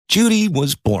Judy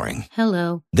was boring.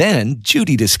 Hello. Then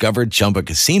Judy discovered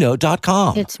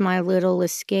ChumbaCasino.com. It's my little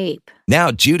escape. Now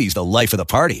Judy's the life of the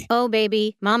party. Oh,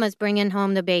 baby, mama's bringing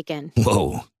home the bacon.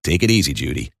 Whoa, take it easy,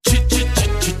 Judy.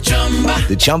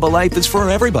 The Chumba life is for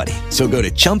everybody. So go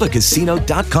to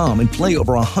ChumbaCasino.com and play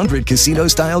over 100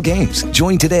 casino-style games.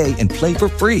 Join today and play for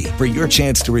free for your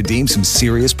chance to redeem some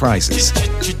serious prizes.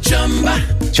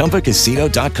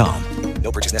 ChumbaCasino.com.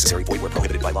 No purchase necessary. Void where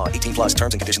prohibited by law. 18 plus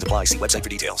terms and conditions apply. See website for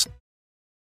details.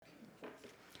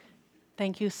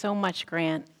 Thank you so much,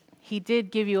 Grant. He did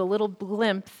give you a little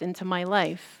glimpse into my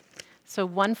life. So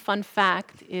one fun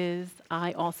fact is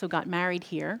I also got married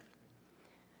here.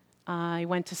 I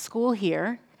went to school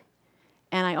here,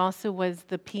 and I also was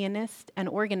the pianist and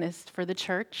organist for the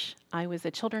church. I was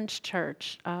a children's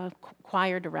church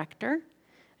choir director.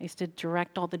 I used to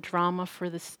direct all the drama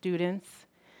for the students.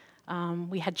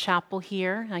 We had chapel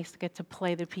here. I used to get to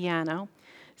play the piano.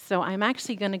 So I'm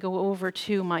actually going to go over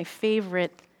to my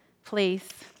favorite place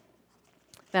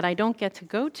that I don't get to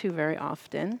go to very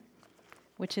often,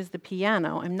 which is the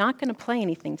piano. I'm not going to play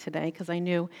anything today because I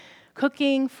knew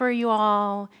cooking for you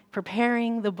all,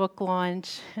 preparing the book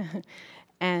launch,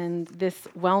 and this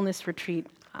wellness retreat,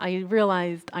 I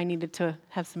realized I needed to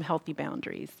have some healthy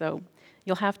boundaries. So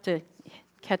you'll have to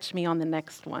catch me on the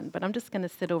next one. But I'm just going to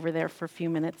sit over there for a few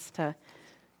minutes to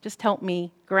just help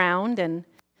me ground and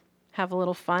have a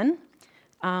little fun.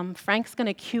 Frank's going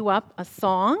to cue up a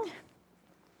song.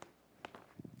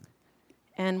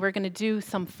 And we're going to do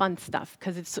some fun stuff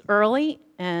because it's early.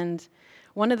 And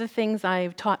one of the things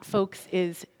I've taught folks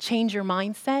is change your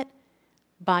mindset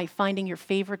by finding your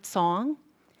favorite song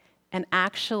and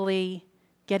actually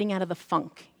getting out of the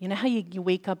funk. You know how you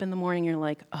wake up in the morning and you're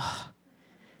like, oh,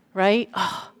 right?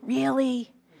 Oh,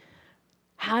 really?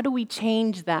 How do we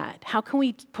change that? How can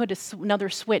we put another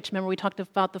switch? Remember we talked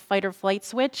about the fight or flight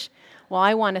switch? Well,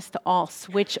 I want us to all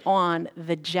switch on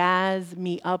the jazz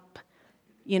me up,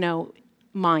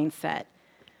 mindset.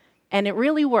 And it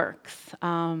really works.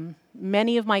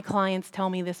 Many of my clients tell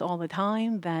me this all the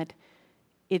time, that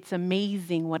it's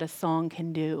amazing what a song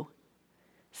can do.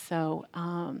 So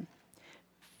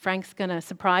Frank's going to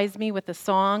surprise me with a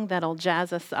song that'll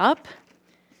jazz us up.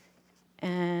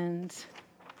 And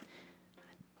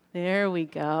there we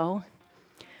go.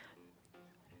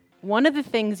 One of the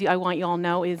things I want you all to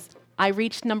know is I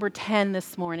reached number 10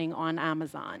 this morning on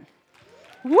Amazon.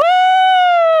 Woo!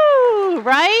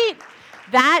 Right?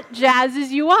 That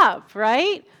jazzes you up,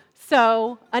 right?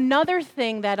 So another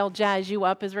thing that'll jazz you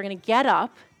up is we're going to get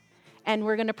up and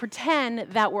we're going to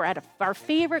pretend that we're at our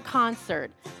favorite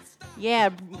concert. Yeah,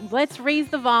 let's raise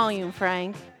the volume,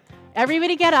 Frank.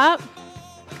 Everybody get up.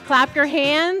 Clap your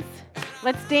hands.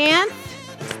 Let's dance.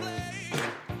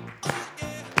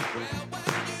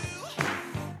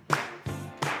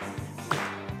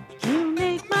 You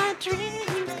make my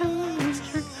dreams come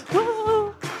true.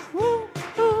 Woo, woo,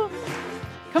 woo.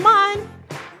 Come on.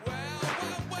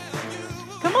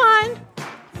 Come on.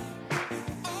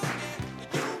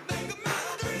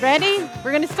 Ready?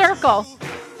 We're going to circle.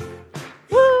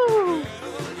 Woo.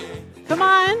 Come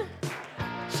on.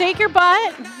 Shake your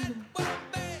butt.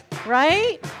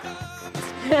 Right?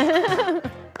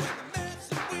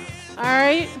 All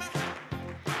right.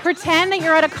 Pretend that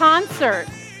you're at a concert.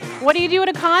 What do you do at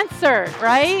a concert,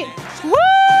 right?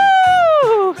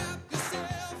 Woo!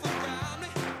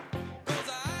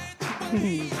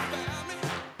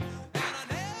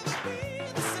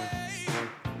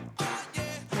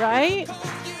 Right?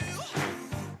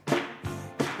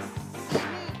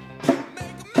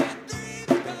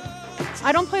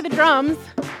 I don't play the drums,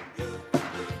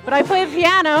 but I play the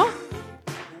piano.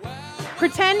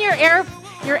 Pretend you're air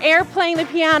playing the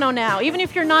piano now, even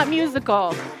if you're not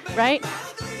musical, right?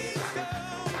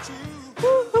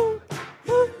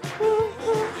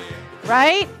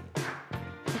 Right?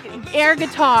 Air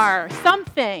guitar,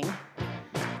 something.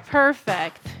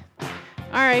 Perfect. All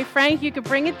right, Frank, you could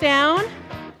bring it down.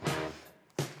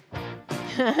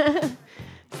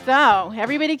 So,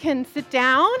 everybody can sit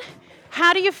down.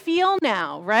 How do you feel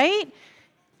now, right?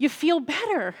 You feel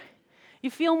better. You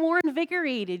feel more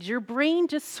invigorated. Your brain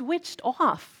just switched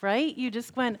off, right? You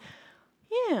just went,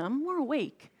 yeah, I'm more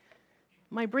awake.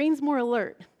 My brain's more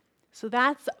alert. So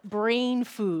that's brain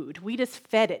food. We just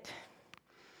fed it.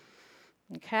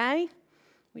 Okay?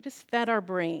 We just fed our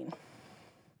brain.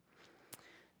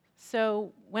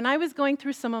 So when I was going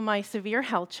through some of my severe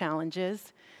health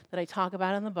challenges that I talk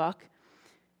about in the book,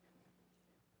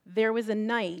 there was a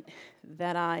night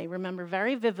that I remember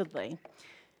very vividly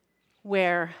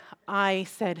where I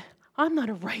said, I'm not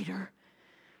a writer.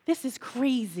 This is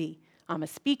crazy. I'm a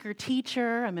speaker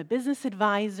teacher. I'm a business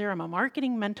advisor. I'm a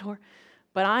marketing mentor.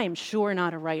 but I am sure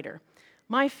not a writer.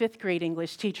 My 5th grade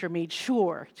English teacher made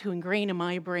sure to ingrain in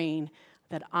my brain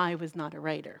that I was not a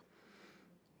writer.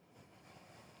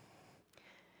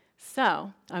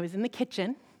 So I was in the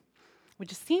kitchen,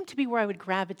 which seemed to be where I would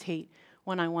gravitate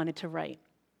when I wanted to write.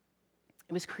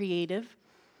 It was creative.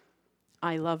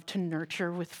 I love to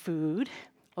nurture with food,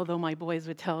 although my boys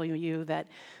would tell you that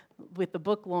with the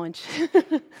book launch,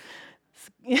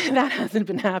 that hasn't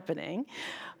been happening.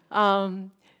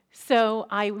 So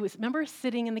I remember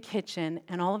sitting in the kitchen,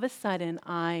 and all of a sudden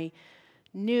I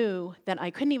knew that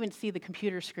I couldn't even see the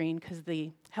computer screen because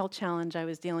the health challenge I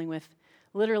was dealing with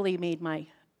literally made my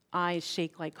eyes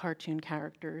shake like cartoon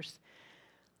characters.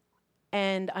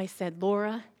 And I said,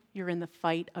 Laura, you're in the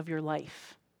fight of your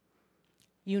life.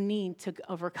 You need to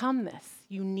overcome this.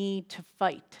 You need to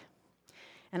fight.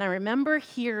 And I remember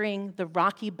hearing the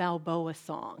Rocky Balboa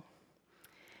song.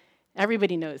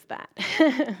 Everybody knows that.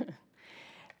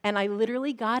 And I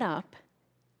literally got up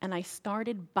and I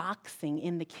started boxing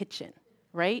in the kitchen,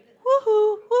 right?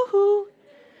 Woohoo, woohoo.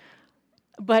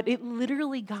 But it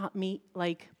literally got me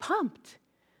like pumped.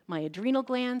 My adrenal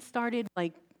glands started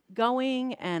like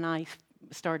going, and I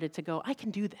started to go, I can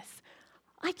do this.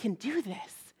 I can do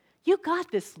this. You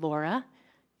got this, Laura.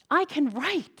 I can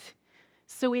write.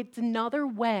 So it's another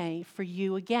way for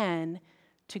you again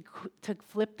to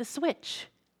flip the switch.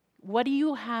 What do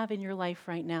you have in your life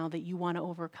right now that you want to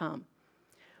overcome?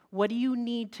 What do you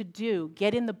need to do?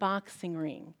 Get in the boxing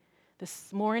ring.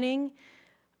 This morning,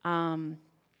 I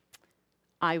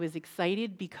was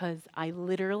excited because I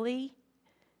literally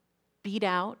beat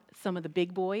out some of the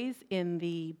big boys in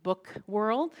the book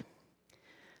world.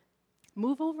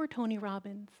 Move over, Tony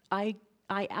Robbins. I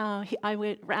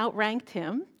outranked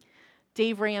him.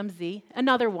 Dave Ramsey,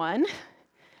 another one.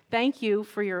 Thank you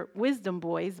for your wisdom,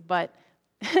 boys, but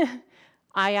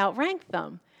I outranked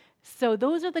them. So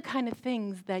those are the kind of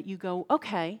things that you go,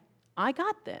 okay, I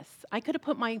got this. I could have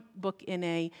put my book in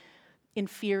a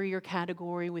inferior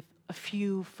category with a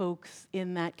few folks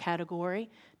in that category.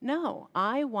 No,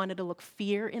 I wanted to look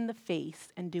fear in the face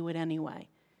and do it anyway.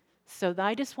 So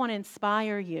I just want to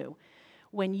inspire you.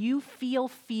 When you feel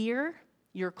fear,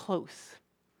 you're close.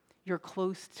 You're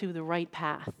close to the right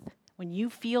path. When you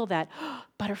feel that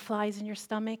butterflies in your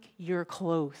stomach, you're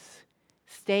close.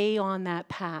 Stay on that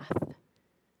path.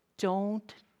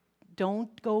 Don't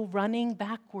go running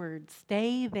backwards.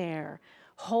 Stay there.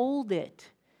 Hold it.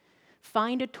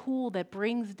 Find a tool that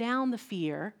brings down the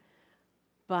fear,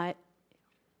 but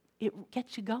it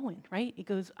gets you going, right? It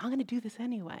goes, I'm going to do this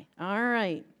anyway. All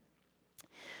right.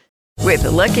 With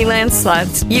the Lucky Land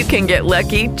Slots, you can get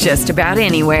lucky just about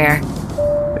anywhere.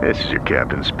 This is your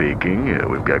captain speaking.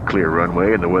 We've got clear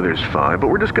runway and the weather's fine, but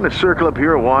we're just going to circle up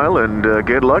here a while and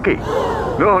get lucky.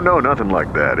 No, nothing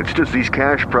like that. It's just these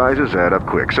cash prizes add up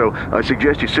quick. So I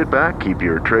suggest you sit back, keep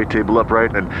your tray table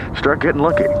upright, and start getting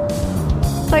lucky.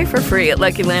 Play for free at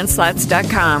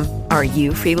LuckyLandSlots.com. Are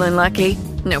you feeling lucky?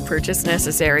 No purchase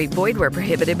necessary. Void where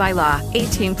prohibited by law.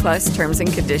 18+ terms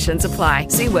and conditions apply.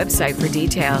 See website for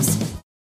details.